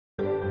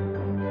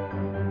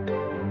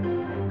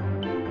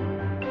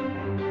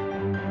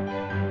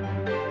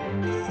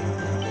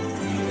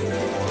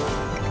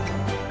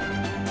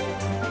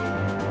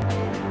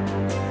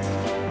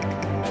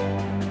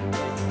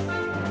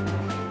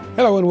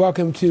Hello and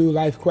welcome to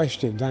Life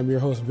Questions. I'm your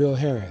host, Bill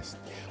Harris.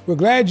 We're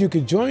glad you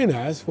could join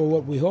us for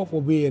what we hope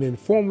will be an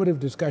informative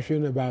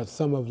discussion about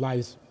some of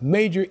life's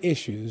major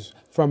issues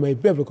from a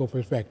biblical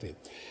perspective.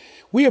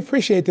 We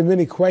appreciate the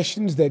many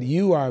questions that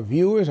you, our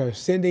viewers, are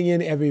sending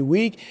in every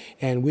week,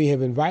 and we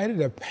have invited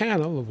a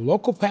panel of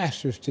local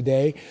pastors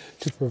today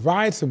to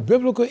provide some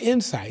biblical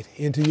insight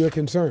into your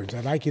concerns.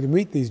 I'd like you to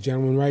meet these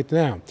gentlemen right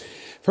now.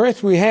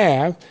 First, we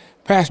have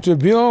Pastor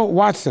Bill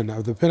Watson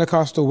of the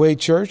Pentecostal Way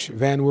Church,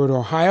 Van Wert,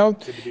 Ohio,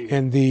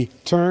 and the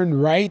Turn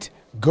Right,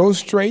 Go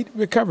Straight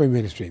Recovery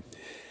Ministry.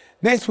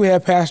 Next, we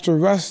have Pastor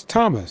Russ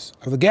Thomas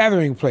of the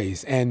Gathering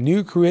Place and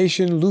New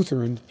Creation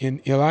Lutheran in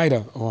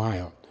Elida,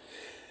 Ohio.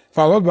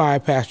 Followed by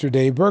Pastor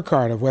Dave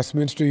Burkhart of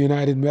Westminster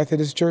United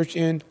Methodist Church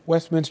in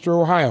Westminster,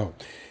 Ohio.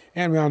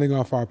 And rounding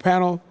off our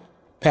panel,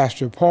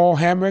 Pastor Paul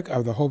Hamrick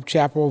of the Hope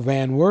Chapel,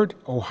 Van Wert,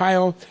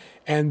 Ohio,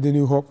 and the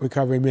New Hope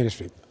Recovery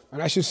Ministry.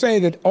 And I should say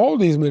that all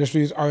these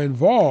ministries are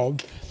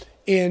involved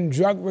in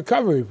drug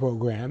recovery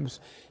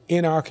programs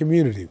in our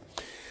community.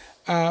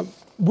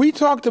 We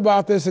talked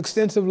about this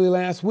extensively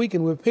last week,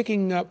 and we're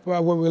picking up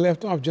where we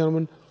left off,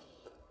 gentlemen.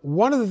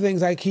 One of the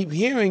things I keep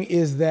hearing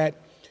is that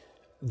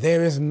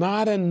there is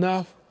not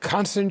enough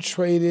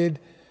concentrated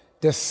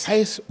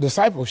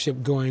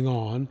discipleship going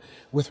on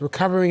with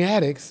recovering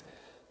addicts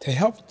to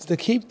help to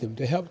keep them,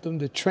 to help them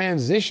to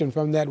transition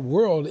from that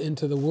world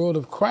into the world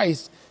of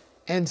Christ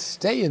and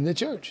stay in the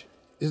church.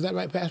 Is that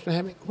right, Pastor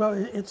Hamrick? Well,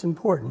 it's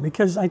important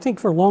because I think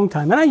for a long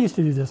time, and I used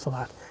to do this a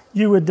lot,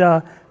 you would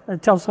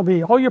tell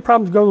somebody, all your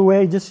problems go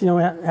away, just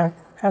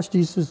ask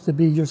Jesus to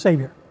be your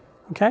Savior,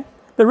 okay?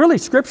 But really,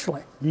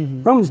 scripturally,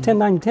 Romans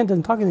 10:9 and 10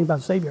 doesn't talk anything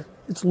about Savior.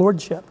 It's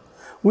Lordship.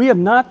 We have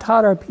not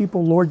taught our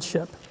people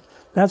Lordship.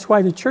 That's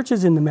why the church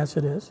is in the mess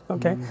it is,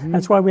 okay?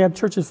 That's why we have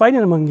churches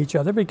fighting among each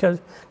other,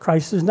 because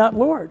Christ is not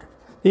Lord.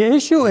 The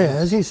issue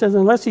is, he says,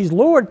 unless he's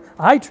Lord,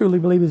 I truly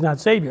believe he's not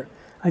Savior.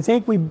 I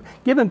think we've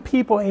given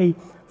people a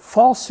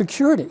false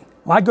security.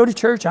 Well, I go to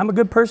church, I'm a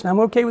good person, I'm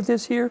okay with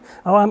this here.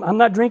 Oh, I'm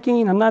not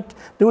drinking, I'm not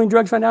doing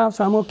drugs right now,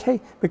 so I'm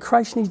okay. But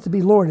Christ needs to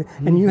be Lord.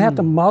 And you have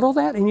to model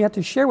that, and you have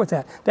to share with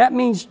that. That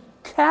means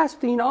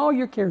casting all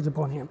your cares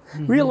upon him,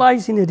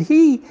 realizing that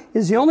he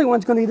is the only one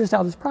who's going to get us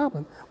out of this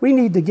problem. We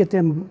need to get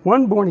them,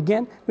 one, born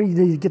again. We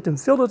need to get them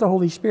filled with the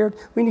Holy Spirit.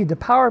 We need the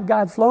power of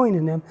God flowing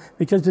in them,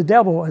 because the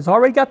devil has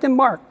already got them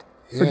marked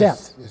for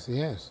death. Yes, he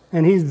has.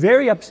 And he's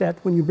very upset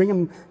when you bring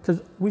them, because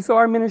we feel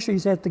our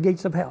ministries at the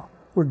gates of hell.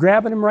 We're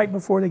grabbing them right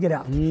before they get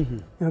out.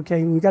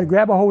 Okay, we got to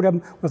grab a hold of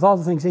them with all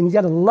the things, and you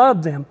got to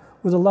love them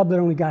with the love that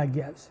only God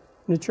gives.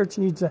 And the church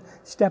needs to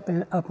step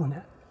up on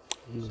that.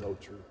 So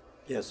true.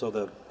 Yeah.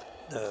 So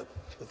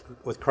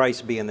with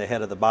Christ being the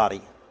head of the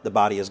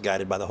body is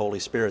guided by the Holy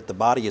Spirit. The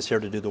body is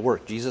here to do the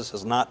work. Jesus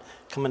is not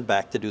coming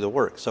back to do the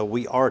work. So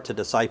we are to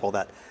disciple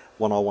that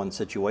one-on-one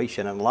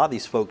situation. And a lot of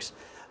these folks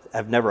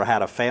have never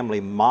had a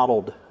family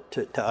modeled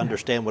to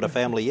understand what a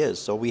family is.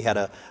 So we had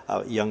a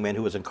young man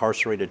who was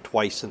incarcerated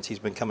twice since he's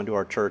been coming to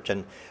our church,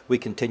 and we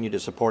continue to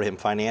support him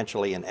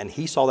financially, and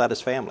he saw that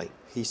as family.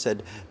 He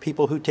said,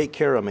 people who take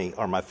care of me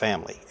are my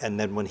family. And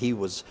then when he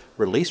was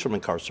released from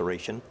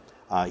incarceration,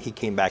 he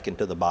came back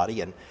into the body,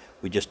 and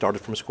we just started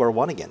from square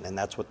one again, and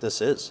that's what this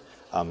is.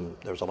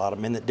 There's a lot of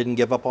men that didn't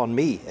give up on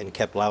me and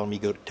kept allowing me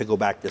to go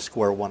back to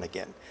square one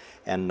again.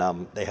 And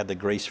they had the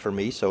grace for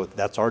me, so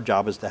that's our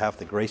job, is to have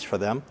the grace for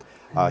them.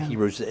 In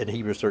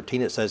Hebrews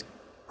 13 it says,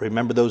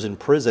 remember those in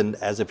prison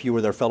as if you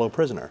were their fellow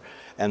prisoner.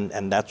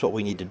 And that's what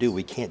we need to do.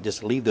 We can't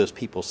just leave those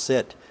people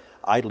sit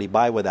idly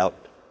by without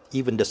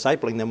even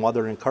discipling them while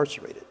they're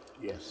incarcerated.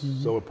 Yes,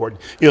 so important.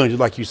 You know,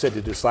 like you said,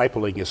 the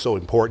discipling is so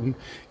important,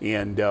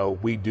 and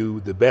we do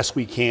the best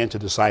we can to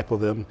disciple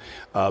them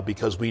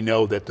because we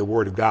know that the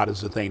Word of God is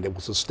the thing that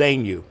will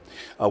sustain you.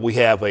 We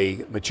have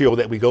a material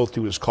that we go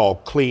through is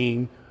called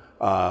Clean,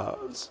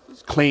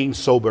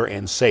 Sober,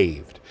 and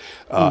Saved.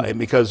 And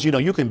because,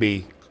 you can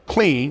be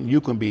clean,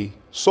 you can be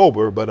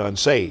sober, but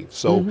unsaved.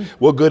 So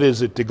what good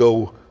is it to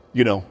go,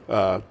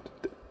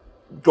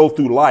 go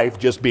through life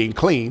just being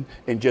clean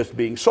and just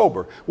being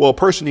sober? Well, a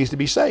person needs to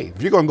be saved.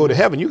 If you're going to go to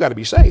heaven, you got to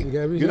be saved.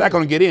 You're not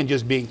going to get in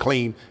just being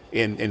clean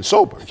and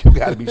sober. You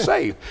got to be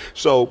saved.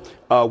 So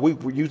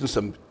we're using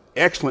some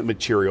excellent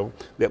material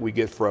that we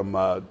get from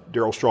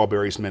Darryl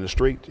Strawberry's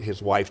ministry.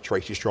 His wife,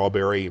 Tracy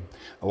Strawberry,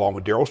 along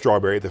with Darryl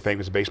Strawberry, the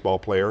famous baseball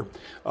player,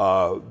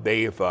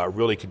 they have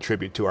really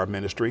contributed to our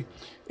ministry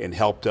and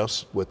helped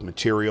us with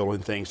material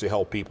and things to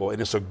help people.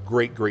 And it's a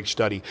great, great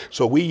study.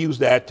 So we use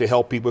that to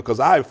help people, because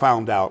I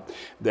found out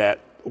that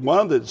one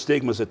of the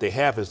stigmas that they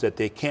have is that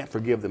they can't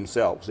forgive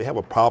themselves. They have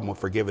a problem with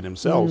forgiving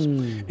themselves,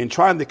 and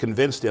trying to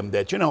convince them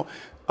that,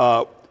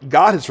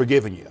 God has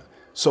forgiven you.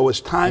 So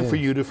it's time for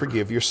you to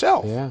forgive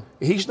yourself.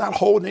 He's not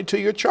holding it to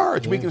your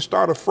charge. We can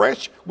start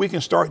afresh. We can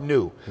start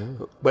new.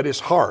 But it's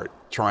hard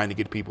trying to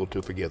get people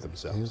to forgive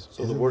themselves.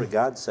 So the Word of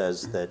God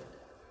says that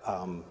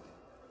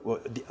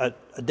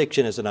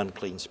addiction is an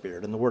unclean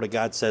spirit. And the Word of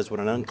God says when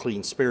an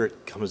unclean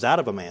spirit comes out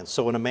of a man,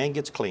 so when a man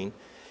gets clean,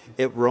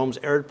 it roams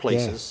arid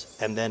places,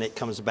 and then it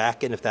comes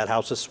back, and if that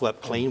house is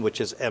swept clean,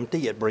 which is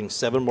empty, it brings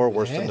 7 more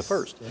worse than the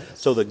first.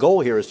 So the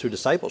goal here is through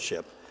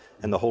discipleship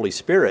and the Holy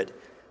Spirit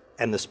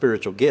and the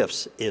spiritual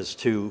gifts is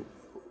to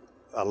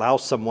allow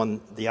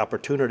someone the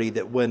opportunity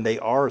that when they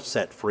are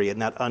set free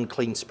and that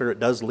unclean spirit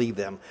does leave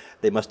them,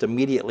 they must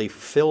immediately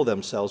fill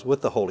themselves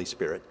with the Holy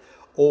Spirit,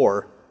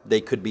 or they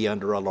could be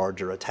under a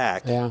larger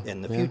attack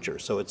in the future.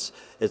 So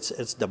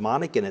it's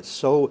demonic, and it's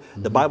so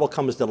the Bible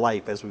comes to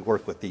life as we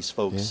work with these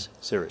folks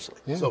seriously.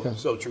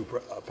 So true,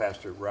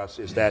 Pastor Russ,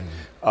 is that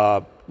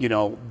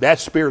that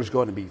spirit is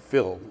going to be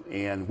filled,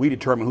 and we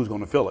determine who's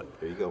going to fill it.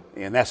 There you go.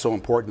 And that's so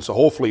important. So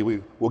hopefully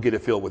we'll get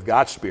it filled with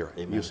God's Spirit.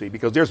 Amen. You see,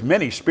 because there's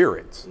many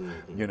spirits,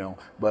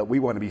 but we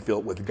want to be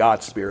filled with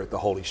God's Spirit, the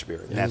Holy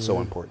Spirit, and that's so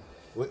important.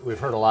 We've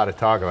heard a lot of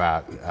talk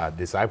about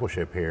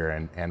discipleship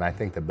here, and I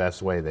think the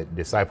best way that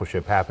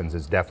discipleship happens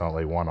is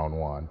definitely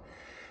one-on-one.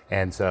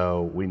 And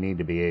so we need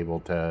to be able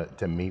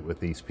to meet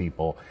with these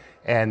people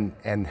and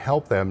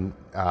help them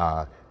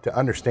to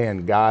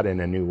understand God in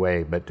a new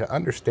way, but to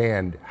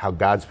understand how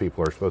God's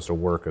people are supposed to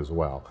work as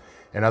well.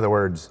 In other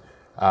words,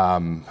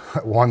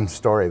 one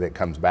story that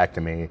comes back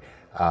to me,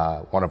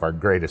 one of our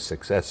greatest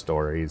success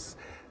stories,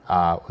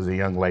 was a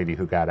young lady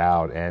who got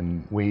out,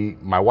 and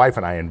my wife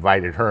and I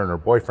invited her and her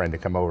boyfriend to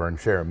come over and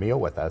share a meal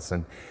with us,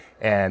 and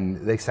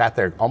they sat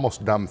there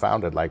almost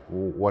dumbfounded, like,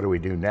 what do we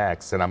do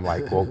next? And I'm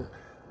like, well,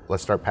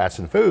 let's start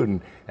passing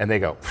food, and they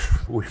go,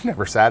 we've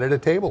never sat at a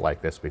table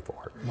like this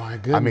before. My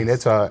goodness. I mean,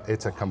 it's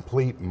a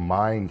complete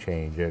mind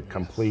change, a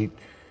complete,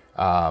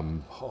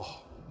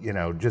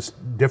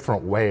 just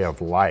different way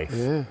of life.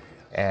 Yeah.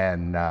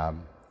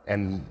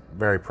 And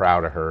very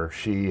proud of her.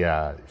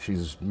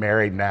 She's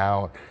married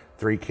now,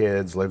 3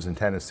 kids, lives in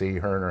Tennessee.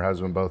 Her and her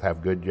husband both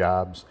have good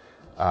jobs.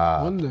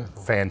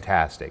 Wonderful.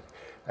 Fantastic.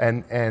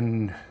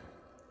 And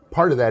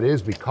part of that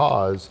is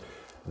because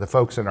the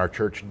folks in our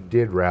church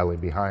did rally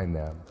behind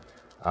them,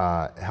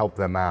 help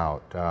them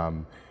out,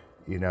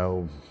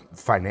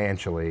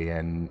 financially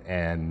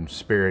and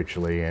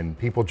spiritually, and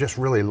people just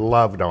really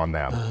loved on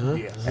them.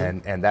 Yes.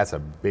 And that's a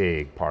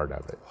big part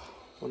of it.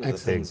 One of the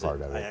things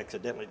that I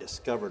accidentally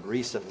discovered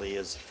recently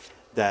is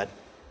that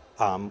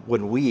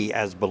when we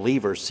as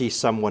believers see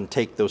someone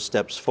take those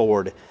steps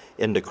forward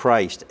into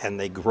Christ and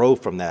they grow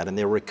from that and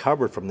they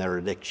recover from their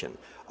addiction,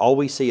 all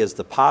we see is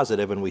the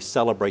positive and we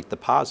celebrate the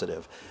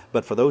positive.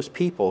 But for those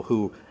people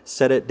who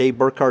sat at Dave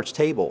Burkhart's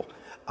table,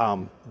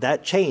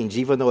 that change,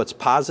 even though it's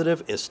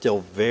positive, is still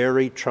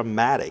very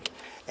traumatic,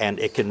 and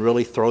it can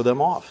really throw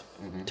them off.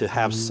 To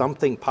have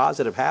something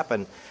positive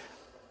happen,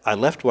 I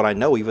left what I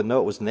know even though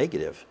it was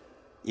negative.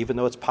 Even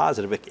though it's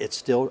positive, it's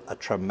still a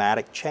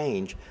traumatic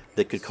change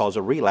that could cause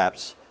a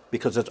relapse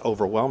because it's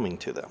overwhelming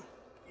to them.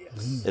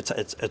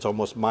 Yes. It's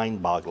almost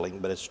mind-boggling,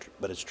 but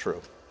it's true.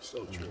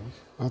 So true.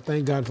 Well,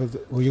 thank God for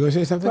were you going to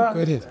say something? Well,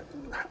 go ahead.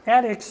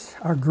 Addicts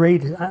are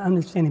great at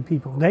understanding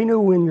people. They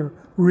know when you're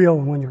real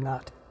and when you're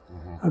not.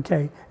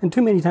 Okay? And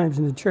too many times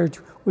in the church,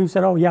 we've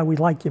said, oh, yeah, we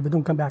like you, but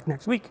don't come back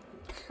next week.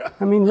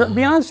 I mean,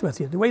 be honest with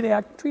you, the way they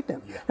act, treat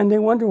them. Yeah. And they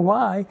wonder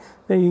why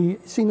they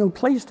see no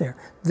place there.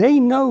 They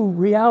know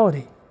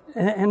reality,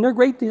 and they're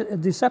great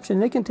at deception.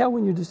 They can tell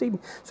when you're deceiving.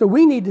 So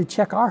we need to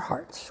check our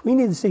hearts. We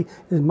need to see,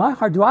 is my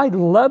heart, do I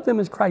love them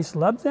as Christ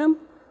loved them,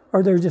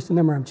 or they're just a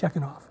number I'm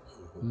checking off?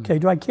 Okay,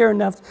 do I care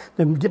enough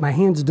to get my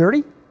hands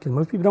dirty? Because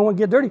most people don't want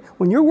to get dirty.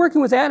 When you're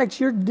working with addicts,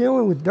 you're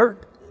dealing with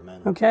dirt.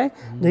 Okay?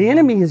 The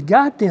enemy has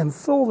got them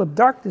full of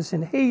darkness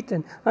and hate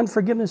and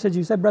unforgiveness, as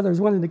you said, brother, is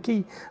one of the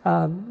key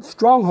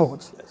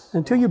strongholds. Yes.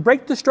 Until you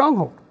break the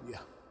stronghold,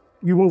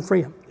 you won't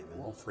free them. You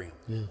won't free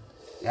them.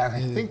 Yeah,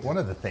 I think one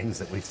of the things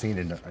that we've seen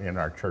in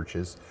our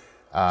churches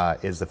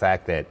is the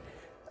fact that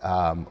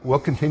we'll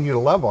continue to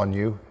love on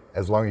you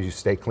as long as you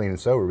stay clean and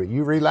sober. But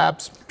you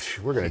relapse,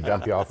 we're going to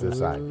dump you off to the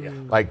side.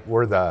 Like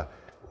we're the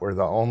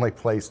only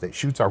place that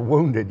shoots our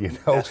wounded, you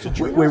know.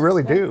 We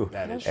really do.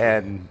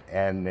 And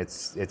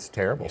it's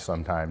terrible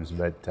sometimes,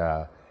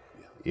 but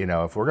you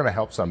know, if we're going to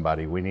help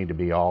somebody, we need to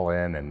be all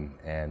in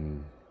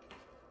and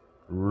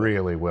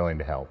really willing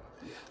to help.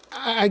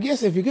 I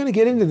guess if you're going to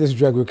get into this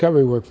drug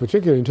recovery work,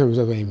 particularly in terms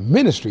of a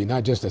ministry,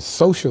 not just a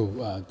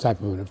social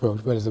type of an approach,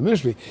 but as a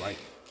ministry,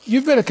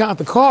 you better count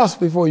the cost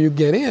before you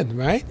get in,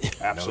 right?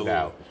 Absolutely. No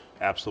doubt.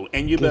 Absolutely.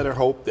 And you better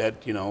hope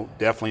that, you know,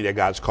 definitely that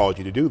God's called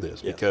you to do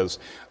this, because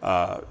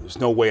there's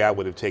no way I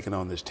would have taken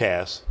on this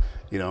task,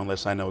 you know,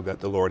 unless I know that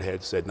the Lord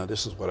had said, no,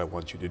 this is what I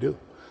want you to do.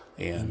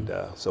 And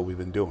so we've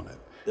been doing it.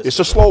 It's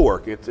a slow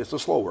work. It's a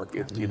slow work.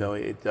 You know,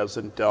 it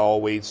doesn't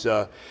always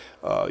you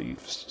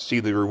see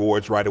the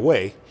rewards right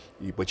away,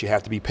 but you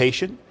have to be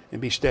patient and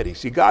be steady.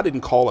 See, God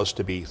didn't call us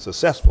to be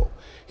successful.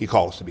 He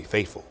called us to be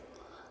faithful.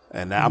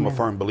 And I'm a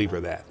firm believer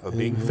of that, of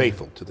being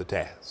faithful to the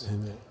task.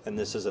 And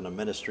this isn't a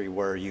ministry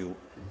where you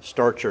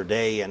start your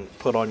day and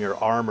put on your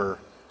armor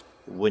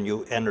when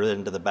you enter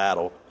into the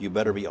battle. You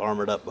better be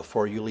armored up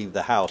before you leave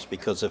the house,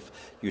 because if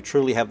you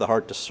truly have the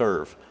heart to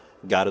serve,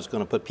 God is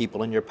going to put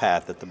people in your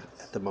path at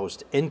the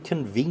most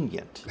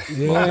inconvenient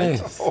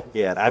moments.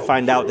 Yeah, and I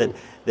find out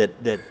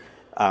that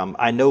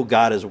I know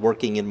God is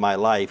working in my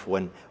life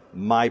when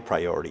my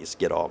priorities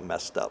get all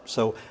messed up.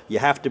 So you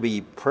have to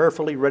be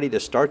prayerfully ready to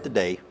start the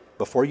day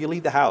before you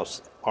leave the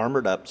house,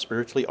 armored up,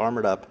 spiritually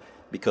armored up,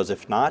 because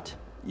if not,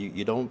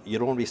 you don't want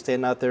to be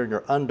standing out there in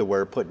your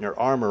underwear putting your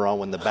armor on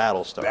when the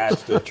battle starts.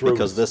 That's the truth.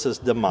 Because this is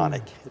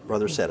demonic.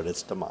 Brother said it,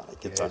 it's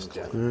demonic. It's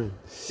unclean.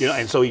 You know,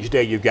 and so each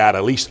day you've got,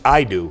 at least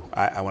I do,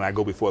 when I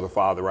go before the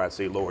Father, I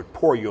say, Lord,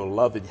 pour your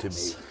love into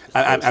me.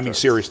 I mean,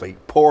 seriously,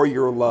 pour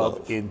your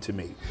love into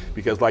me.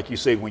 Because like you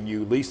say, when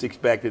you least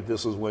expect it,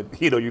 this is when,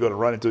 you're going to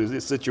run into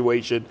this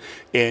situation,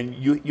 and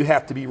you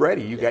have to be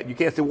ready. You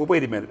can't say, well,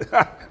 wait a minute,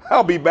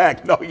 I'll be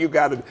back. No, you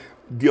got to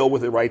deal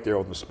with it right there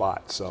on the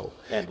spot. So,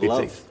 and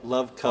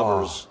love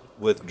covers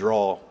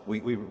withdrawal.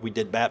 We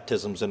did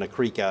baptisms in a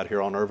creek out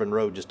here on Irvin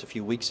Road just a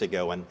few weeks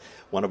ago, and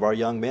one of our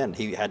young men,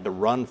 he had to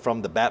run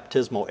from the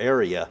baptismal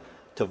area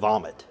to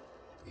vomit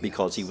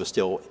because he was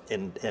still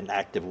in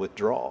active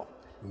withdrawal.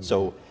 Mm-hmm.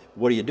 So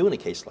what do you do in a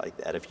case like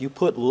that? If you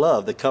put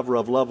love, the cover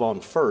of love on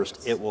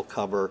first, it will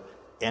cover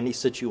any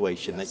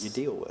situation that you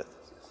deal with.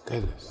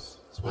 Goodness.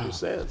 That's what it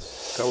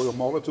says. Cover a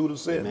multitude of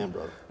sin. Amen,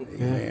 brother.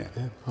 Amen.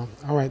 Yeah.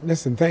 All right,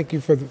 listen, thank you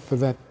for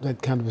that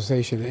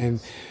conversation. And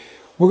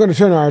we're going to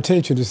turn our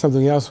attention to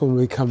something else when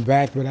we come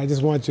back, but I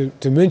just want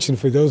to mention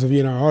for those of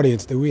you in our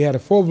audience that we had a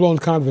full-blown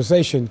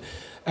conversation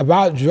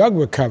about drug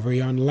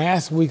recovery on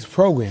last week's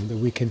program that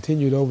we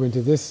continued over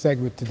into this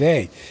segment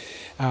today.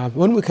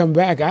 When we come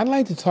back, I'd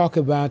like to talk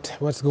about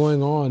what's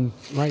going on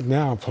right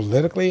now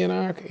politically in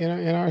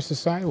our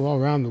society, well,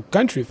 around the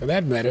country for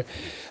that matter.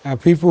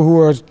 People who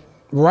are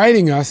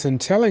writing us and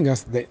telling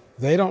us that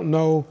they don't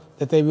know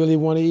that they really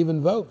want to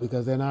even vote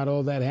because they're not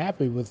all that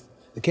happy with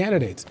the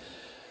candidates.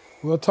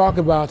 We'll talk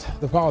about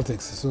the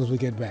politics as soon as we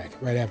get back,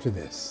 right after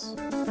this.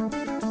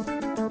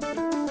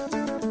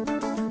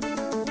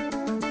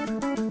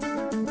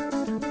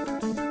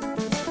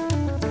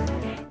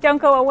 Don't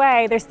go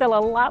away. There's still a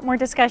lot more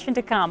discussion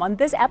to come on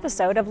this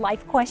episode of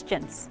Life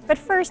Questions. But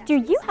first, do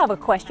you have a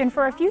question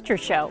for a future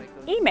show?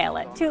 Email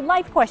it to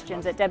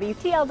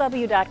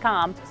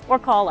lifequestions@wtlw.com or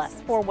call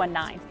us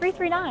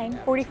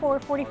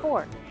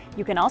 419-339-4444.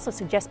 You can also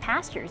suggest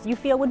pastors you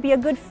feel would be a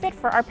good fit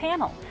for our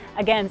panel.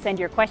 Again, send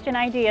your question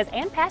ideas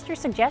and pastor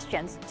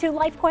suggestions to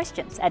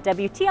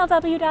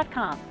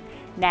lifequestions@wtlw.com.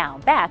 Now,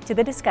 back to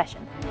the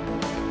discussion.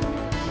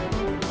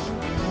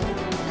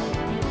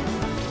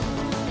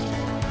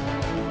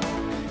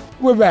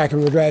 We're back,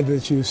 and we're glad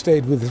that you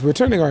stayed with us. We're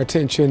turning our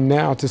attention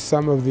now to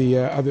some of the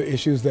other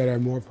issues that are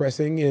more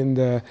pressing,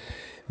 and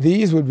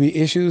these would be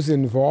issues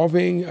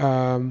involving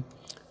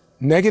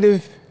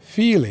negative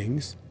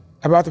feelings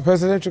about the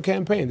presidential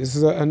campaign. This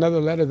is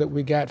another letter that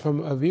we got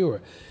from a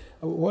viewer.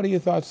 What are your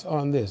thoughts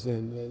on this?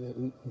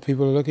 And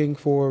people are looking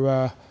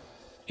for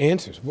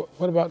answers.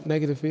 What about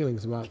negative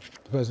feelings about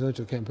the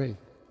presidential campaign?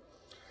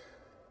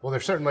 Well, there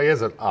certainly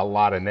is a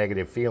lot of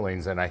negative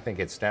feelings, and I think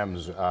it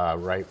stems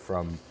right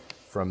from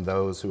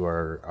those who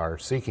are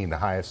seeking the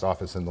highest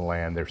office in the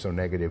land. They're so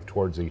negative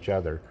towards each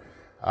other.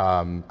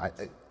 I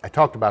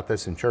talked about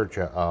this in church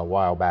a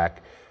while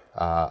back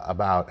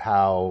about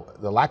how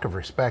the lack of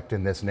respect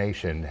in this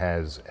nation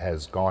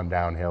has gone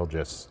downhill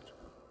just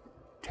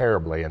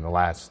terribly in the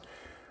last,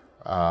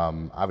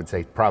 I would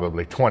say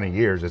probably 20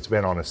 years. It's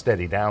been on a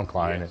steady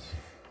decline,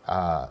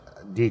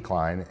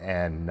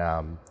 and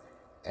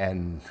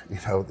you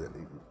know,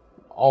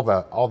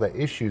 all the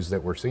issues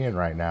that we're seeing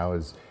right now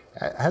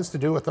has to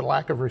do with the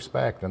lack of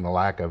respect and the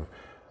lack of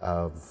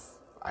I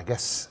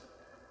guess,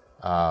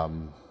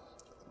 the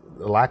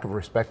lack of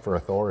respect for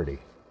authority.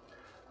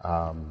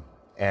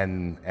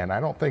 And I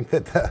don't think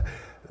that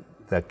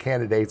the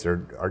candidates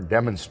are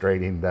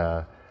demonstrating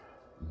the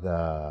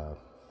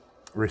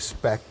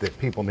respect that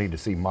people need to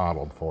see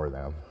modeled for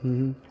them.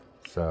 Mm-hmm.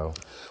 So,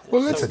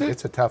 well,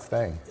 it's a tough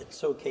thing. It's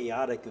so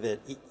chaotic that,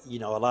 you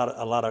know, a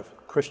lot of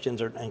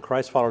Christians and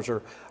Christ followers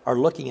are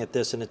looking at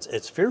this, and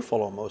it's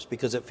fearful almost,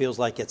 because it feels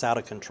like it's out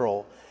of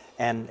control.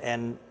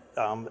 And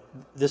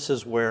this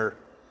is where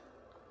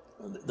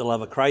the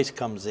love of Christ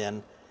comes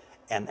in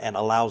and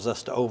allows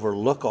us to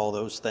overlook all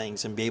those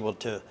things and be able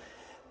to.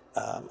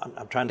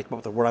 I'm trying to come up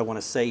with the word I want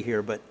to say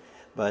here, but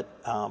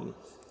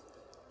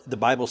the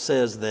Bible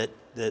says that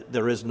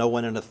there is no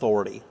one in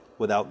authority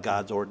without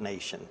God's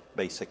ordination,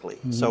 basically.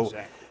 Mm-hmm.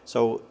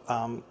 So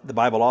the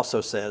Bible also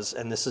says,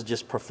 and this is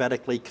just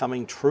prophetically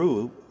coming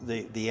true,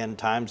 the end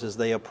times as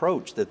they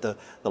approach, that the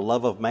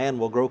love of man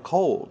will grow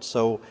cold.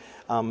 So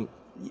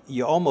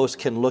you almost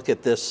can look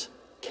at this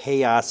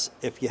chaos,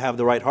 if you have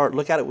the right heart,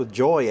 look at it with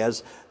joy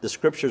as the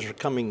scriptures are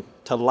coming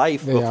to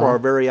life before our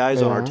very eyes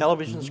on our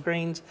television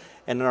screens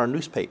and in our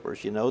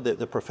newspapers. You know,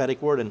 the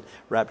prophetic word and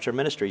Rapture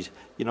Ministries.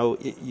 You know,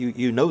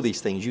 you know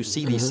these things. You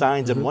see these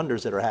signs and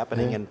wonders that are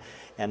happening,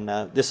 and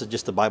this is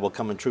just the Bible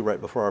coming true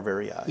right before our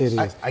very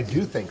eyes. I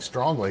do think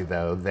strongly,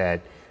 though,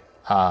 that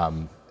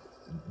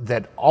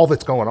that all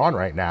that's going on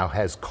right now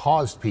has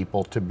caused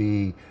people to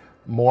be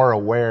more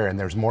aware, and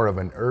there's more of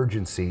an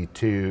urgency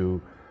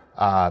to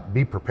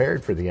be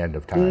prepared for the end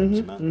of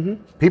times.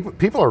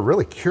 People are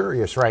really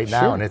curious right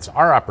now, and it's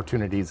our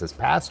opportunities as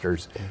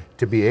pastors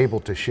to be able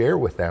to share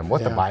with them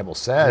what the Bible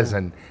says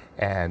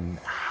and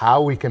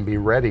how we can be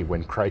ready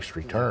when Christ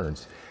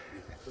returns.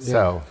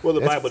 So, well,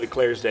 the Bible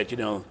declares that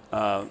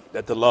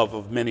that the love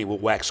of many will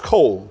wax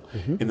cold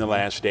in the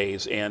last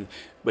days,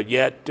 but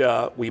yet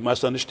we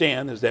must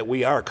understand is that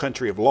we are a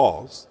country of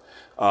laws.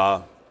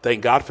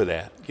 Thank God for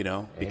that,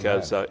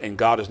 because and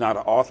God is not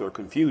an author of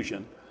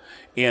confusion,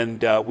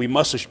 and we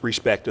must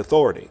respect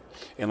authority.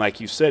 And like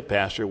you said,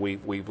 Pastor,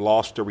 we've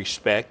lost the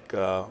respect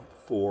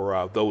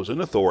for those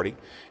in authority.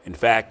 In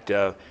fact.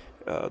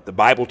 The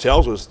Bible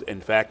tells us,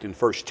 in fact, in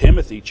 1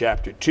 Timothy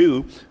chapter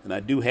 2, and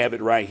I do have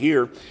it right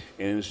here,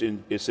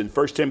 and it's in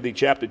 1 Timothy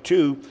chapter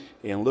 2,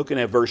 and looking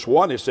at verse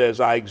 1, it says,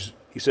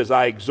 he says,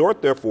 I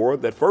exhort, therefore,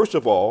 that first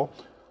of all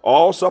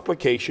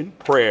supplication,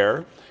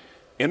 prayer,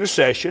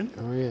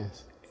 intercession,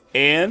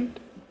 and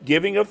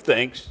giving of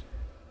thanks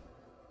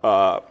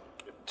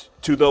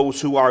to those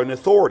who are in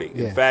authority.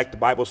 In fact, the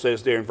Bible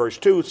says there in verse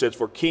 2, it says,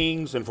 for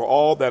kings and for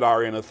all that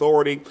are in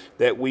authority,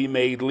 that we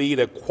may lead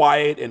a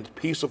quiet and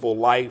peaceable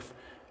life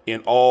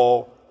in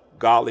all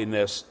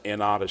godliness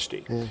and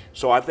honesty.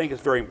 So I think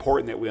it's very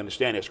important that we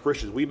understand as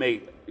Christians, we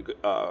may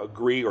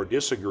agree or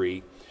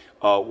disagree.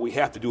 We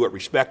have to do it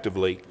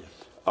respectively.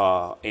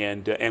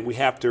 And we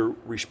have to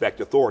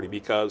respect authority,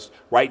 because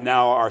right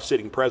now our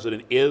sitting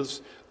president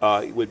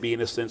would be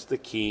in a sense the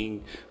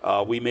king.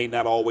 We may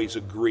not always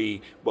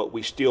agree, but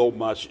we still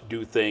must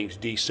do things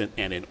decent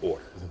and in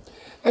order.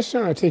 Let's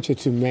turn our attention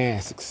to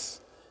masks,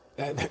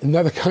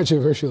 another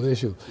controversial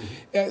issue.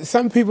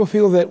 Some people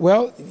feel that,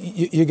 well,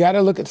 you got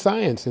to look at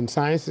science, and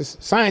science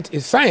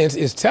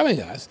is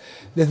telling us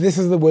that this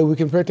is the way we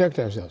can protect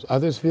ourselves.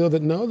 Others feel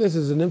that, no, this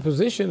is an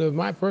imposition of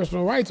my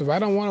personal rights. If I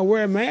don't want to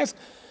wear a mask,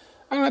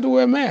 I don't have to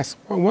wear a mask.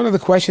 Well, one of the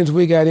questions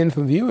we got in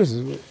from viewers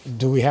is,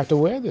 do we have to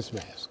wear this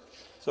mask?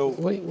 So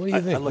what do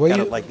you think? I look at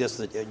it like this,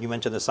 that you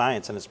mentioned the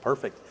science, and it's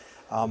perfect.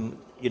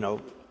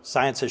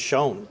 Science has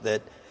shown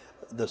that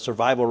the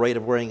survival rate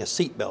of wearing a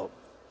seatbelt,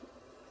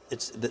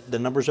 the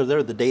numbers are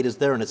there, the data's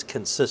there, and it's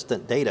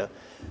consistent data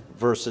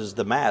versus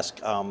the mask.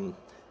 When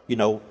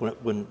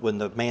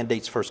the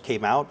mandates first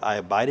came out, I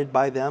abided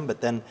by them,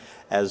 but then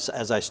as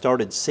I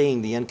started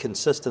seeing the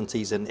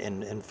inconsistencies in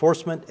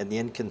enforcement and the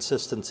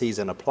inconsistencies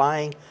in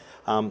applying,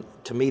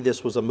 to me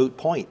this was a moot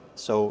point.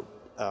 So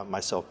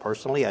myself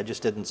personally, I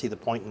just didn't see the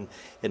point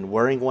in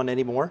wearing one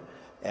anymore,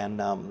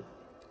 and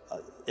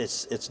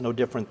it's no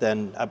different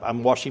than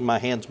I'm washing my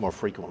hands more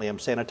frequently. I'm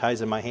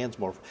sanitizing my hands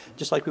more,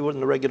 just like we would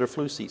in the regular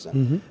flu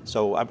season.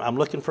 So I'm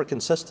looking for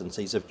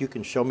consistencies. If you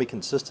can show me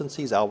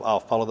consistencies, I'll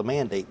follow the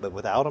mandate. But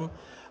without them,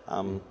 no,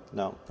 I'm not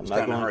going to. It's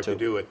kind of hard to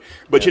do it.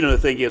 But the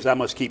thing is, I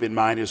must keep in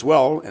mind as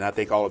well, and I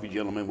think all of you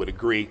gentlemen would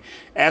agree,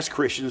 as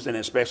Christians, and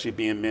especially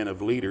being men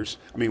of leaders,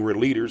 we're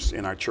leaders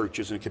in our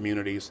churches and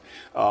communities.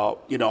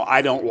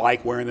 I don't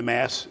like wearing the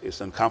mask.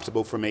 It's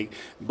uncomfortable for me.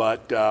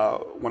 But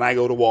when I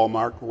go to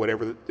Walmart,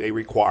 whatever they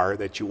require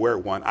that you wear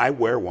one, I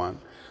wear one.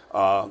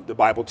 The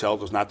Bible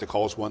tells us not to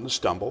cause one to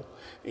stumble.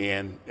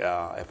 And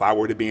if I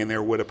were to be in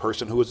there with a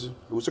person who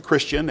was a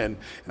Christian and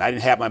I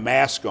didn't have my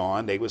mask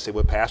on, they would say,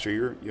 well, Pastor,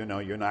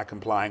 you're not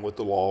complying with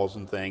the laws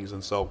and things.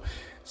 And so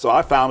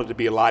I found it to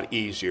be a lot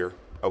easier.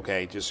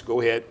 Okay, just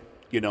go ahead.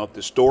 If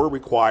the store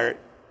required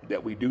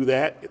that we do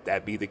that, if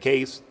that be the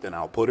case, then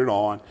I'll put it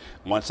on.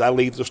 Once I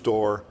leave the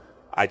store,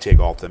 I take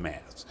off the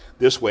mask.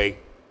 This way,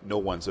 no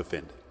one's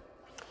offended.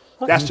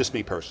 That's just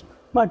me personally.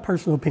 My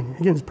personal opinion.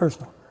 Again, it's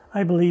personal.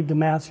 I believe the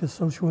mask is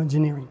social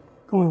engineering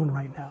going on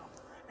right now.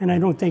 And I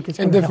don't think it's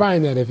going to help.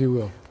 And define that, if you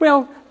will.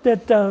 Well,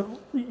 that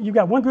you've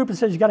got one group that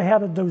says you got to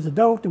have it, those that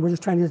don't, and we're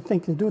just trying to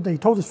think and do it. They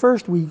told us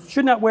first we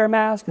should not wear a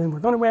mask, and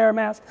we're going to wear a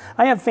mask.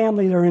 I have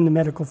family that are in the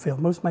medical field.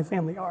 Most of my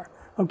family are,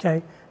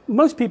 okay?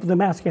 Most people the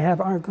mask you have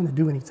aren't going to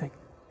do anything,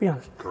 be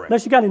honest. Correct.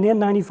 Unless you got an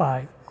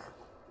N95,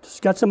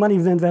 just got some money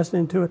invested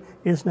into it,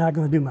 it's not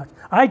going to do much.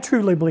 I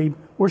truly believe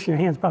washing your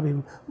hands is probably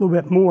a little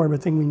bit more of a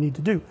thing we need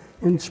to do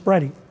in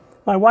spreading.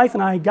 My wife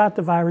and I got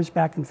the virus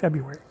back in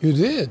February. You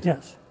did?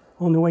 Yes,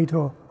 on the way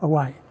to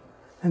Hawaii.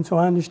 And so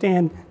I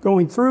understand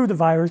going through the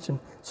virus and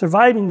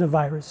surviving the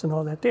virus and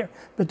all that there.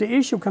 But the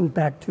issue comes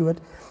back to it,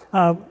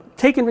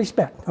 taking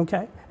respect,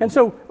 okay? And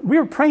so we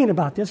were praying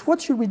about this. What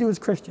should we do as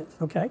Christians,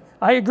 okay?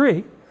 I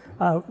agree.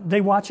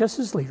 They watch us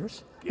as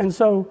leaders. Yeah. And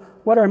so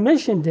what our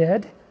mission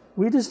did,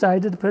 we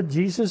decided to put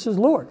Jesus as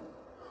Lord.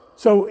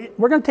 So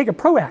we're going to take a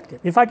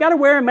proactive. If I got to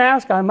wear a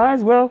mask, I might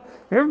as well.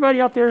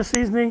 Everybody out there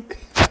sees me,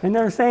 and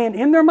they're saying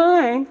in their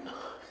mind,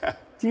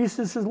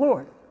 Jesus is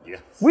Lord.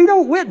 Yes. We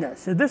don't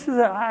witness. This is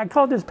I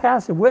call this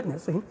passive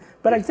witnessing,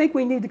 but I think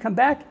we need to come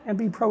back and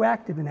be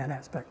proactive in that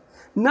aspect.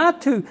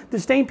 Not to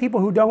disdain people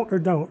who don't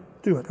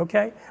do it,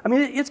 okay? I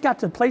mean, it's got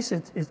to place,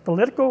 it's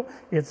political,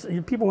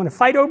 people want to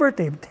fight over it,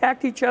 they've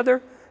attacked each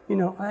other,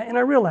 and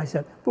I realize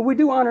that. But we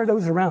do honor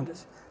those around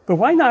us. But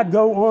why not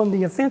go on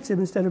the offensive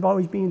instead of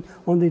always being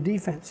on the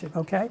defensive,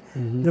 okay?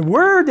 Mm-hmm. The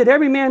word that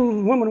every man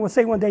and woman will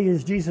say one day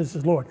is Jesus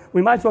is Lord.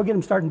 We might as well get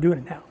them starting doing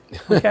it now,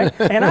 okay?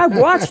 And I've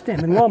watched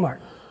them in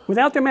Walmart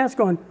without their mask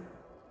on,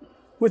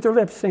 with their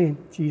lips saying,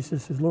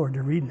 Jesus is Lord.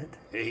 They're reading it.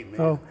 Amen.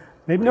 So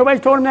maybe nobody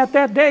told them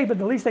that day, but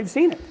at least they've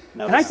seen it.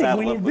 Now, and I think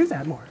we need to do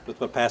that more.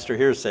 With what Pastor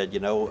here said,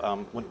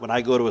 when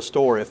I go to a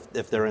store,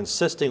 if they're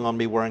insisting on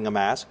me wearing a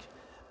mask,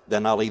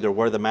 then I'll either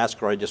wear the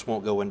mask or I just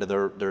won't go into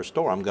their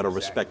store. I'm going to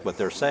respect what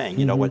they're saying.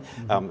 You know what?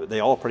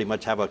 They all pretty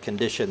much have a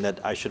condition that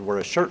I should wear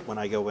a shirt when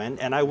I go in,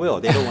 and I will.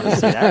 They don't want to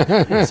see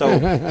that. So,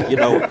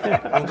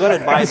 I'm going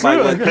to abide by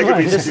what.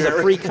 This is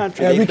a free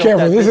country. Yeah, be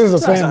careful. This is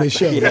a family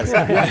show.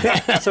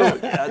 Yes. So,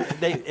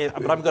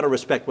 but I'm going to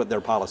respect what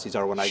their policies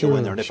are when I go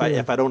in there. And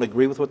if I don't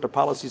agree with what their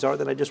policies are,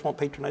 then I just won't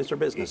patronize their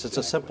business. It's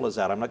as simple as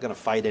that. I'm not going to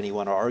fight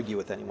anyone or argue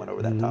with anyone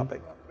over that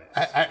topic.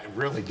 I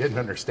really didn't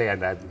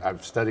understand that.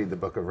 I've studied the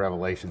book of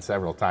Revelation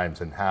several times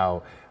and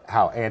how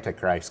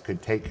Antichrist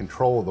could take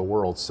control of the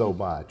world so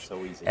much.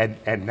 So easy.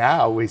 And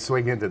now we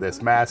swing into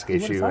this mask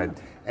issue,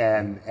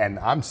 and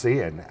I'm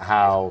seeing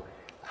how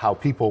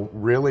people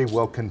really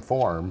will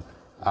conform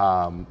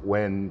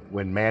when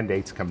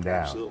mandates come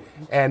down. Absolutely.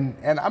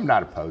 And I'm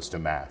not opposed to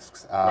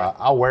masks.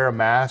 I'll wear a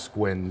mask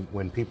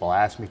when people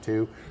ask me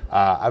to.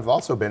 I've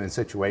also been in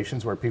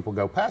situations where people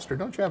go, Pastor,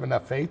 don't you have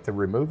enough faith to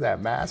remove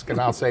that mask? And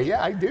I'll say,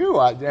 yeah, I do.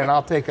 And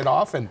I'll take it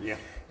off, and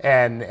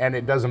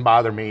it doesn't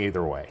bother me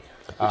either way.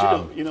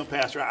 But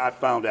Pastor, I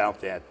found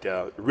out that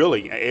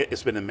really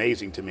it's been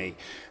amazing to me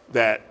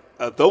that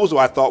those who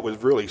I thought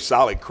was really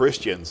solid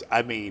Christians,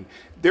 I mean,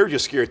 they're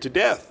just scared to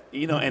death.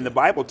 And the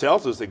Bible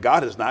tells us that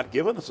God has not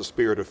given us a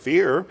spirit of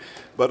fear,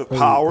 but of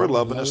power,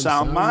 love, and a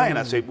sound mind.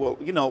 I say, well,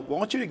 why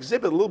don't you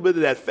exhibit a little bit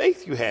of that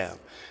faith you have?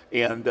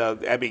 And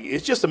I mean,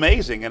 it's just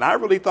amazing. And I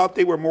really thought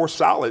they were more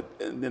solid.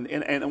 And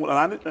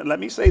let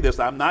me say this,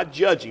 I'm not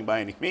judging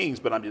by any means,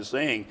 but I'm just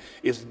saying,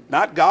 is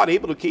not God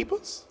able to keep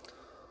us?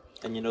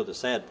 And the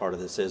sad part of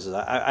this is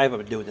I haven't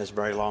been doing this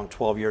very long,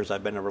 12 years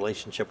I've been in a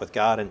relationship with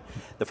God, and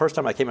the first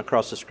time I came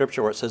across the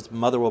scripture where it says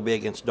mother will be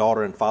against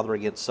daughter and father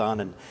against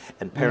son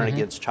and parent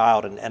against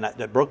child, and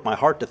it broke my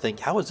heart to think,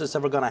 how is this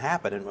ever going to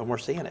happen? And we're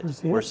seeing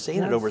it. We're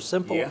seeing it over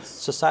simple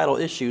societal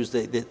issues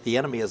that the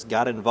enemy has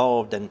got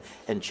involved and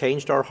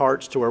changed our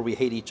hearts to where we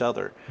hate each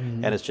other,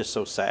 and it's just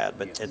so sad,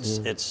 but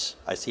it's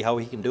I see how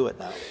he can do it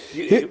now.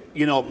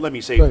 Let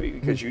me say,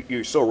 because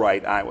you're so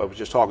right, I was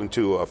just talking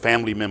to a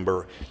family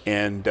member,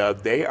 and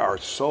they are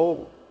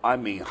so,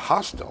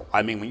 hostile.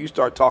 When you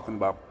start talking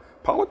about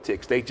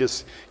politics,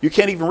 you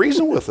can't even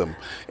reason with them.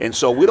 And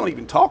so we don't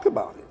even talk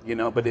about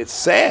it, but it's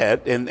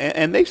sad.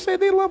 And they say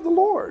they love the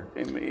Lord.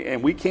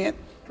 And we can't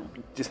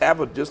just have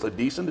a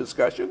decent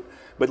discussion.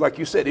 But like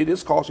you said, it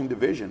is causing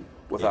division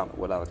without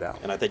a doubt.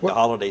 And I think the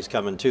holidays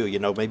coming too.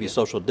 Maybe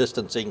social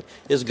distancing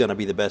is going to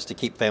be the best to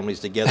keep families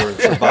together and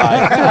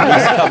survive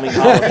these coming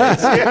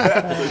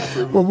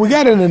holidays. Well, we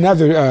got in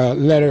another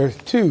letter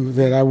too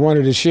that I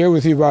wanted to share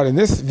with you about. And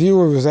this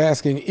viewer was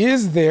asking,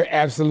 is there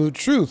absolute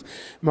truth?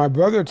 My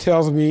brother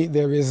tells me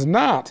there is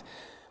not.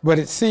 But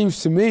it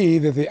seems to me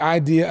that the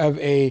idea of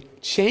a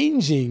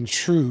changing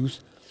truth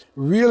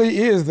really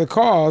is the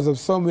cause of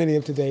so many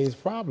of today's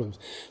problems,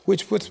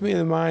 which puts me in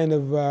the mind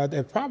of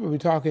they're probably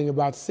talking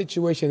about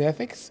situation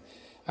ethics.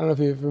 I don't know if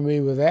you're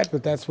familiar with that,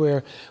 but that's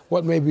where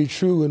what may be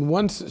truthful in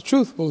one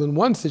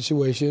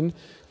situation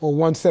or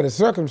one set of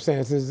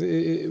circumstances,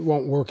 it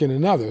won't work in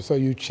another. So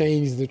you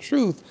change the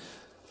truth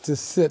to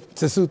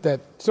suit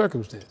that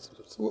circumstance.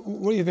 So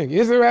what do you think?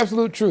 Is there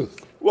absolute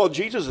truth? Well,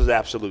 Jesus is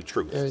absolute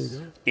truth. There you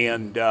go.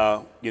 And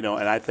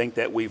and I think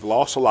that we've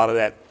lost a lot of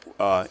that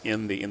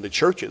in the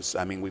churches.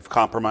 We've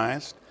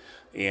compromised,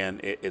 and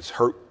it's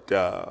hurt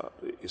the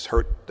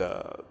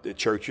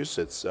churches.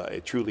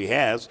 It truly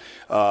has.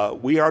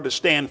 We are to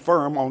stand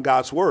firm on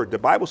God's word. The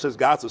Bible says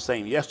God's the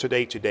same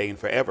yesterday, today, and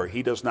forever.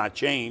 He does not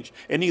change,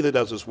 and neither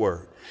does his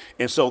word.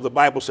 And so the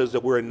Bible says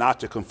that we're not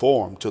to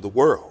conform to the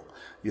world.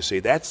 You see,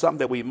 that's something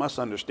that we must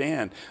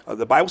understand.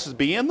 The Bible says,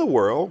 be in the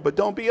world, but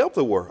don't be of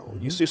the world.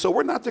 You see, so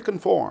we're not to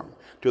conform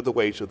to the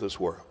ways of this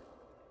world.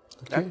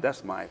 Okay.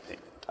 That's my opinion.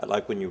 I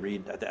like when you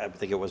read, I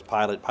think it was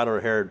Pilate or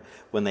Herod,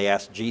 when they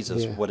asked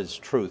Jesus, what is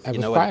truth?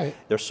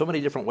 There's so many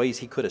different ways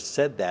he could have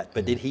said that,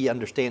 but did he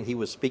understand he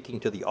was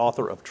speaking to the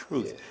author of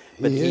truth?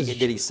 But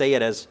did he say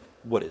it as,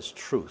 what is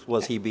truth?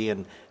 Was he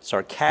being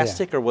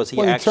sarcastic, or was he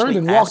actually turned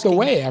and walked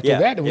away after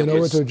that and went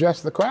over to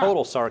address the crowd?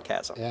 Total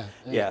sarcasm.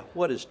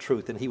 What is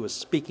truth? And he was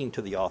speaking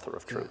to the author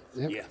of truth.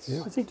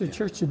 I think the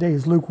church today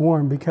is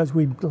lukewarm because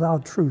we allow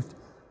truth.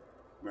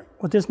 Right.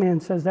 What this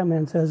man says, that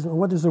man says,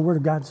 what does the Word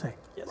of God say?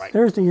 Right.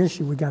 There's the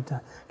issue we got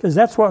that. Because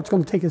that's what's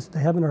going to take us to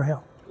heaven or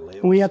hell.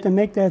 And we have to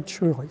make that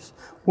choice.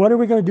 What are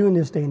we going to do in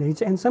this day and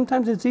age? And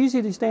sometimes it's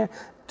easy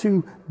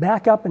to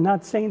back up and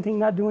not say anything,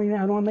 not do anything.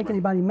 I don't want to make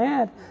anybody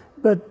mad.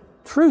 But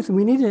truth,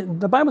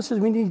 the Bible says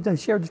we need to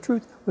share the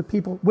truth with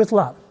people with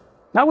love.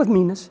 Not with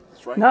meanness.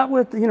 That's right. Not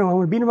with, I'm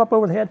going to beat them up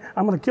over the head.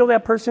 I'm going to kill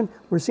that person.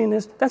 We're seeing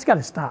this. That's got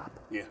to stop.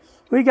 Yes.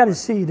 We got to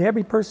see that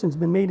every person's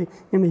been made in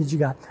the image of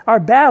God. Our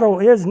battle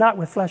is not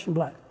with flesh and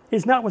blood.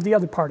 It's not with the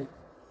other party.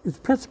 It's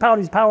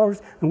principalities,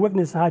 powers, and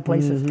wickedness in high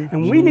places.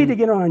 And we need to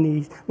get on our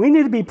knees. We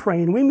need to be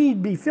praying. We need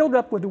to be filled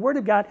up with the Word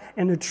of God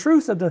and the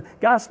truth of the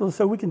gospel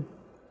so we can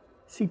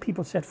see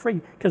people set free.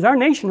 Because our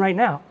nation right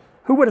now,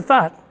 who would have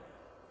thought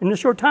in this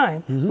short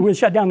time, we would have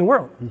shut down the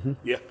world?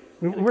 Yeah.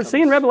 We're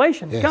seeing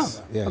Revelation come,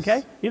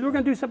 okay? Either we're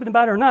going to do something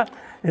about it or not.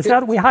 It's not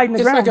that we hide in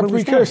the ground. It's like a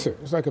precursor.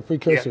 It's like a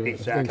precursor. Yeah,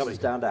 exactly. It comes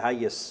down to how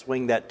you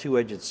swing that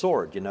two-edged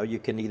sword. You know, you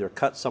can either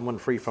cut someone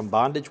free from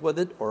bondage with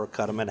it or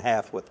cut them in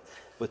half with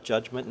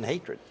judgment and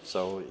hatred.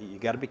 So you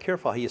got to be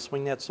careful how you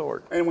swing that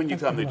sword. And when you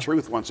come to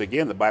truth, once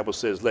again, the Bible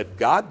says, let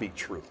God be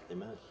true.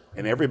 Amen.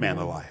 And every man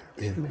a liar.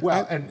 Yeah.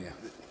 Well, and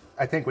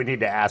I think we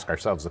need to ask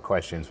ourselves the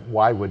questions,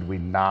 why would we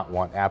not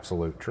want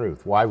absolute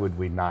truth? Why would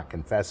we not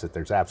confess that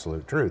there's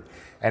absolute truth?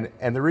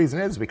 And the reason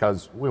is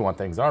because we want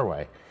things our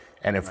way.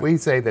 And if we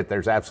say that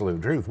there's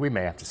absolute truth, we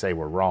may have to say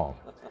we're wrong.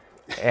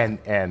 And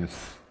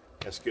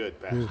That's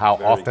good, Pastor. how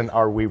often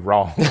are we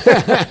wrong?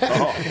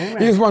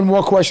 Here's one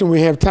more question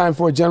we have time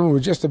for, gentlemen. We're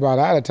just about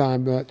out of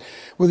time, but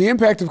with the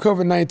impact of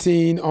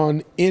COVID-19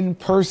 on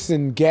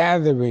in-person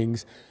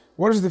gatherings,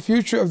 what is the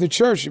future of the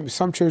church?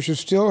 Some churches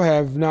still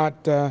have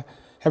not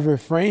have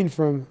refrained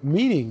from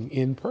meeting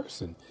in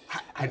person.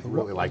 I'd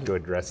really like to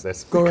address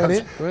this. Go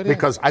right in.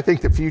 Because I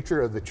think the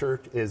future of the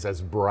church is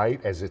as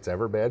bright as it's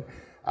ever been.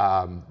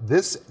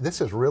 This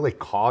has really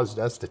caused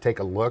us to take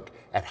a look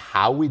at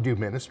how we do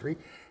ministry,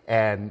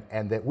 and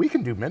that we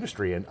can do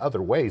ministry in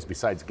other ways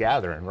besides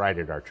gathering right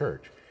at our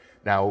church.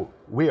 Now,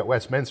 we at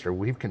Westminster,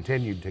 we've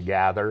continued to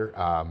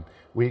gather.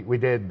 We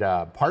did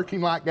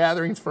parking lot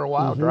gatherings for a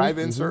while,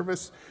 drive-in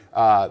service.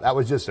 That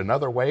was just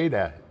another way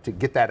to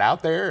get that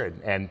out there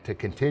and to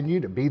continue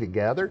to be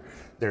together.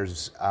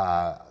 There's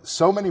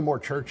so many more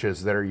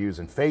churches that are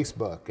using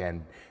Facebook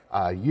and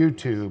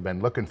YouTube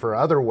and looking for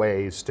other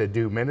ways to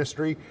do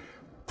ministry.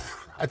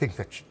 I think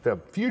that the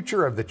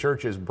future of the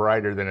church is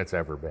brighter than it's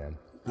ever been.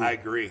 I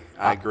agree.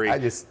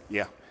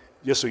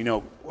 Just so you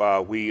know,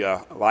 we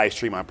live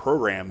stream our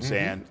programs,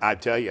 and I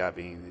tell you, I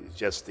mean,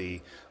 just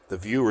the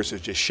viewers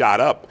have just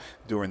shot up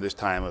during this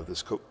time of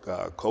this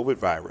COVID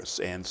virus,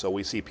 and so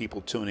we see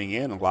people tuning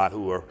in, a lot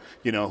who are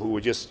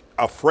just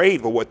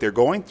afraid of what they're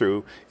going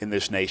through in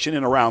this nation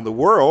and around the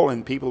world,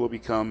 and people will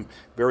become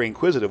very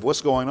inquisitive.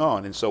 What's going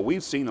on? And so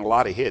we've seen a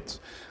lot of hits.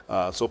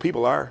 So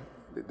people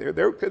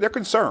they're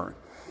concerned.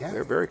 Yeah.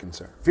 They're very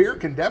concerned. Fear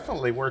can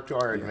definitely work to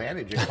our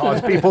advantage and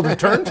cause people to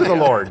turn to the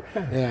Lord.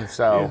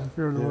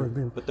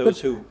 But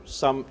those who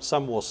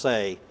some will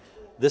say,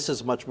 this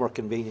is much more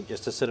convenient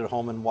just to sit at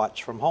home and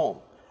watch from home,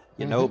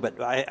 you know.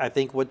 But I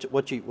think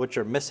what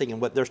you're missing,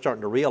 and what they're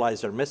starting to realize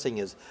they're missing,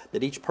 is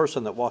that each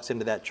person that walks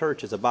into that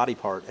church is a body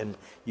part, and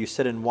you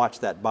sit and watch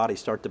that body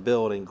start to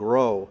build and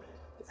grow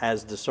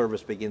as the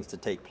service begins to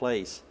take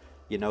place.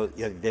 You know,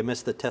 they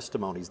miss the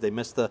testimonies, they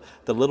miss the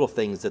little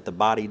things that the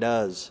body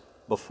does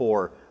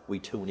before we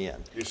tune in.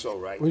 You're so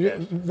right.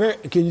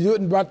 Can you do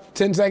it in about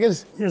 10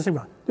 seconds? Yes,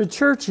 the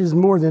church is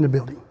more than a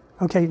building.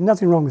 Okay,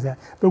 nothing wrong with that.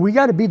 But we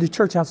got to be the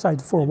church outside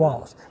the four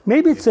walls.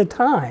 Maybe it's a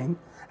time,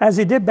 as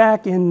they did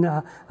back in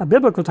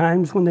biblical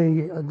times when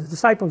the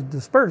disciples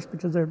dispersed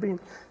because they're being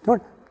torn.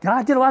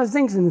 God did a lot of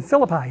things in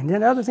Philippi, and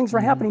then other things were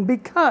happening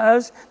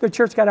because the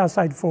church got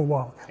outside the four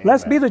walls.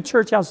 Let's be the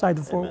church outside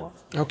the four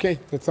walls. Okay,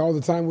 that's all the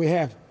time we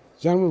have.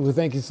 Gentlemen, we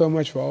thank you so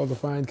much for all the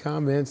fine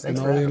comments and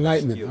all the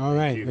enlightenment. All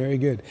right, very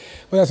good.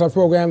 Well, that's our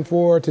program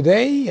for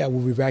today.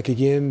 We'll be back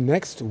again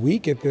next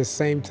week at this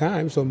same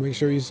time, so make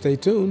sure you stay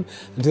tuned.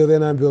 Until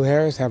then, I'm Bill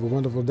Harris. Have a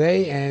wonderful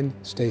day and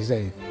stay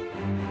safe.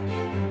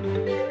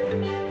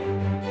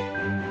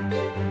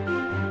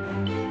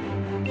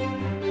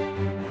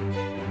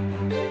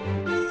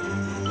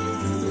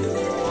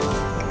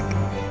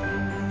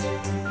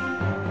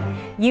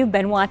 You've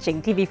been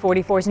watching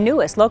TV44's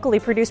newest locally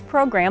produced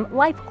program,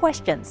 Life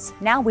Questions.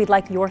 Now we'd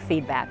like your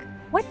feedback.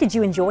 What did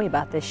you enjoy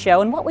about this show,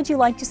 and what would you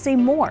like to see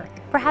more?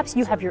 Perhaps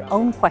you have your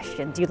own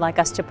questions you'd like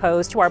us to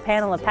pose to our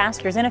panel of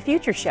pastors in a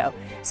future show.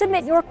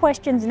 Submit your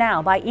questions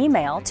now by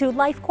email to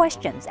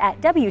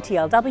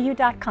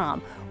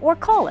lifequestions@wtlw.com or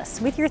call us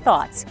with your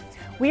thoughts.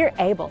 We're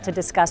able to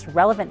discuss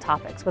relevant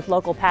topics with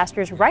local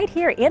pastors right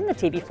here in the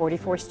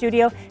TV44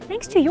 studio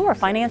thanks to your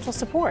financial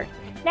support.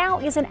 Now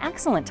is an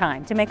excellent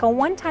time to make a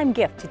one-time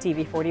gift to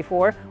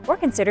TV44 or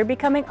consider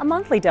becoming a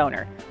monthly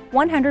donor.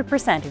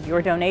 100% of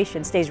your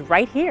donation stays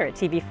right here at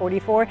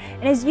TV44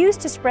 and is used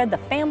to spread the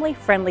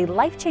family-friendly,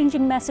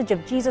 life-changing message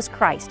of Jesus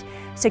Christ.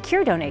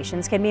 Secure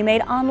donations can be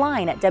made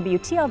online at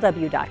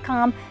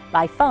WTLW.com,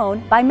 by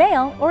phone, by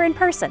mail, or in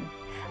person.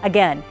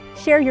 Again,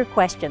 share your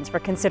questions for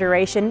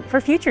consideration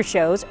for future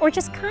shows or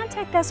just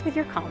contact us with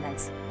your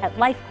comments at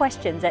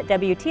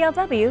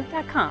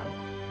lifequestions@WTLW.com.